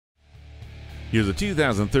Here's a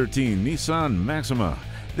 2013 Nissan Maxima.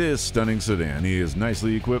 This stunning sedan is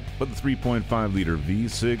nicely equipped with a 3.5-liter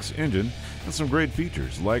V6 engine and some great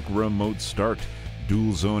features like remote start,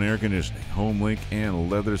 dual-zone air conditioning, home link, and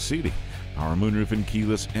leather seating. Power moonroof and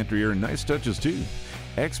keyless entry are nice touches too.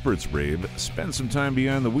 Experts rave, spend some time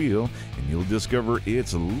behind the wheel and you'll discover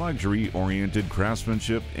its luxury-oriented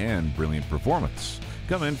craftsmanship and brilliant performance.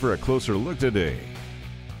 Come in for a closer look today.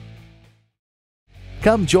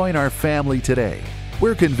 Come join our family today.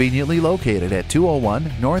 We're conveniently located at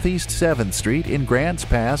 201 Northeast 7th Street in Grants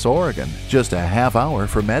Pass, Oregon, just a half hour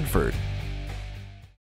from Medford.